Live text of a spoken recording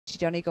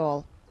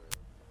Donegal.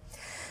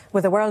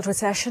 With a world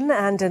recession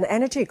and an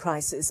energy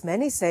crisis,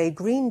 many say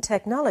green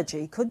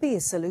technology could be a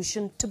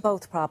solution to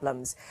both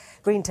problems.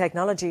 Green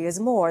technology is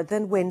more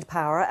than wind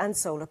power and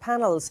solar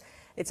panels.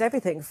 It's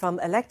everything from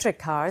electric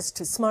cars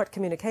to smart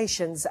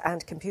communications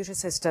and computer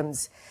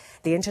systems.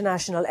 The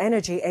International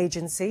Energy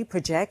Agency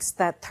projects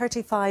that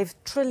 €35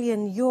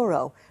 trillion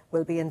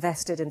will be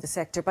invested in the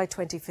sector by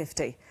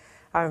 2050.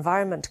 Our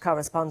environment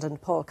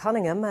correspondent Paul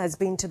Cunningham has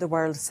been to the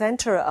world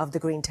centre of the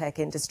green tech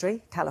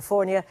industry,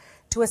 California,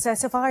 to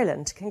assess if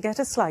Ireland can get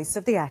a slice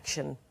of the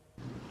action.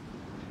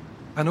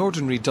 An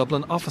ordinary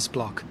Dublin office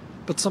block,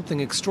 but something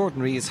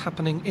extraordinary is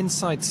happening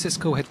inside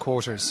Cisco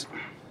headquarters.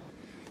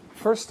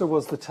 First there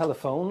was the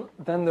telephone,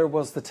 then there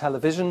was the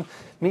television.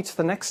 Meet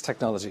the next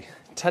technology,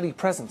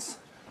 telepresence.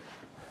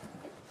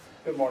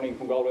 Good morning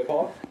from Galway,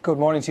 Paul. Good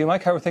morning to you,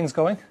 Mike. How are things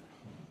going?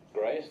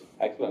 Great,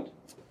 excellent.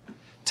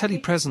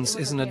 Telepresence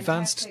is an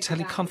advanced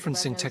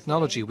teleconferencing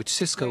technology which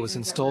Cisco has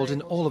installed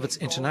in all of its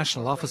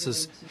international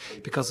offices.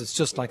 Because it's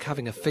just like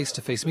having a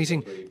face-to-face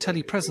meeting,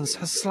 telepresence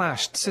has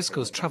slashed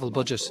Cisco's travel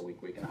budget.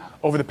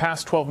 Over the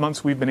past 12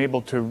 months, we've been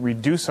able to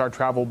reduce our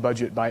travel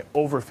budget by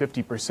over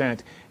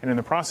 50%, and in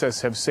the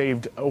process have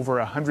saved over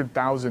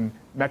 100,000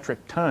 metric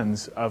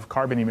tons of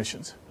carbon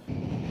emissions.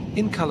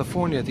 In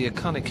California, the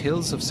iconic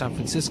hills of San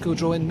Francisco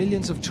draw in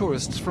millions of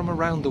tourists from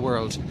around the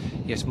world.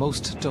 Yet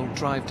most don't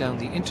drive down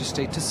the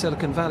interstate to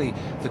Silicon Valley,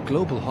 the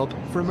global hub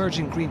for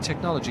emerging green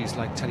technologies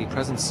like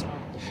telepresence.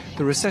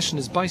 The recession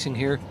is biting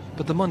here,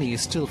 but the money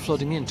is still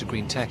flooding into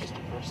green tech.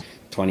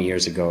 20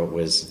 years ago, it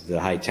was the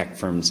high-tech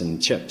firms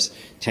and chips.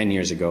 10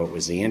 years ago, it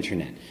was the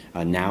internet.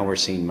 Now we're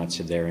seeing much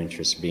of their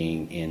interest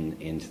being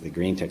into the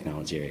green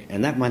technology area.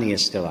 And that money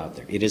is still out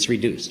there. It is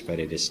reduced, but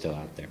it is still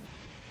out there.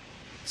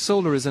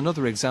 Solar is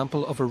another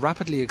example of a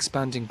rapidly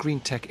expanding green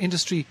tech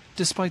industry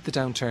despite the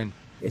downturn.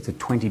 It's a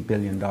 $20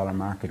 billion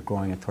market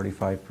growing at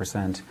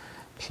 35%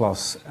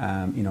 plus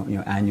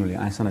annually,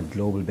 and it's on a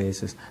global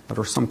basis. But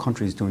there are some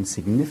countries doing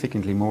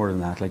significantly more than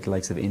that, like the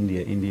likes of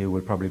India. India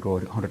will probably grow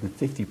at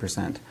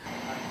 150%.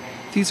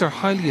 These are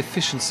highly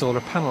efficient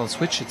solar panels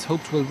which it's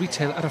hoped will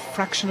retail at a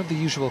fraction of the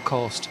usual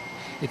cost.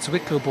 Its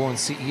Wicklow-born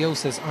CEO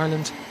says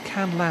Ireland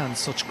can land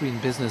such green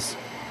business.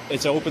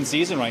 It's an open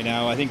season right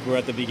now. I think we're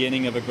at the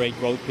beginning of a great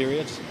growth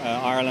period.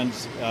 Ireland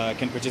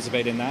can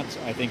participate in that.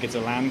 I think it's a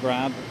land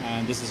grab,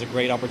 and this is a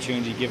great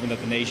opportunity given that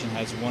the nation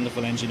has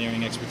wonderful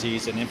engineering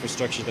expertise and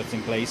infrastructure that's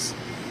in place.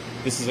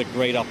 This is a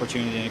great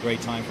opportunity and a great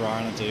time for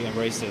Ireland to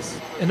embrace this.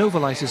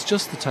 Innovolite is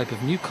just the type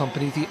of new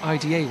company the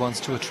IDA wants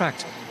to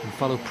attract and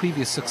follow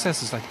previous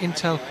successes like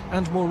Intel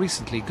and more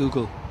recently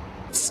Google.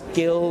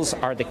 Skills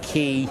are the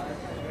key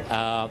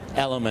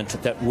element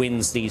that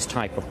wins these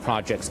type of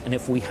projects, and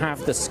if we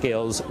have the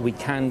skills, we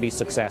can be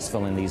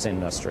successful in these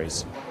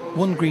industries.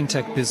 One green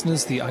tech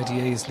business the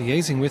IDA is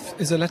liaising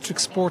with is electric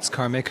sports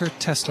car maker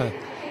Tesla.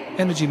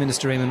 Energy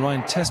Minister Eamon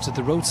Ryan tested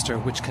the Roadster,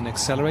 which can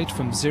accelerate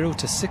from 0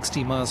 to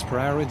 60 miles per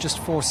hour in just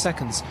 4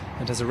 seconds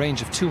and has a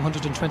range of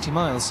 220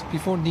 miles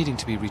before needing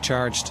to be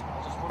recharged.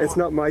 It's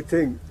not my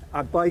thing.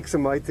 Bikes are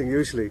my thing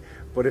usually,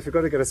 but if you're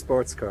going to get a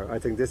sports car, I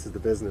think this is the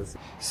business.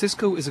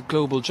 Cisco is a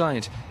global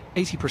giant.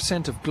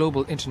 80% of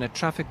global internet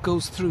traffic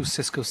goes through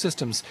Cisco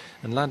systems,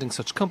 and landing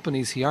such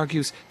companies, he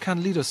argues,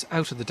 can lead us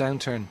out of the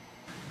downturn.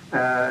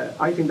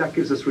 I think that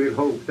gives us real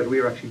hope that we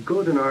are actually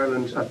good in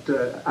Ireland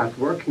at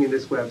working in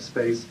this web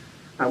space,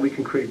 and we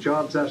can create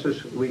jobs at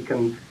it. We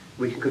can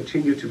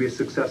continue to be a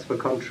successful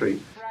country.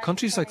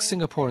 Countries like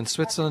Singapore and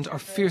Switzerland are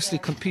fiercely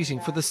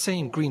competing for the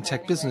same green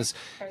tech business.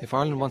 If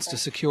Ireland wants to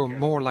secure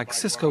more like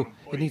Cisco,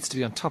 it needs to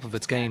be on top of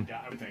its game.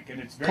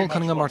 Paul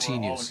Cunningham, RTE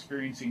News.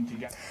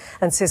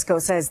 And Cisco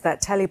says that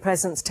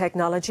telepresence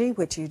technology,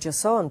 which you just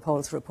saw in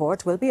Paul's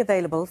report, will be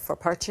available for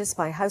purchase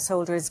by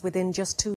householders within just 2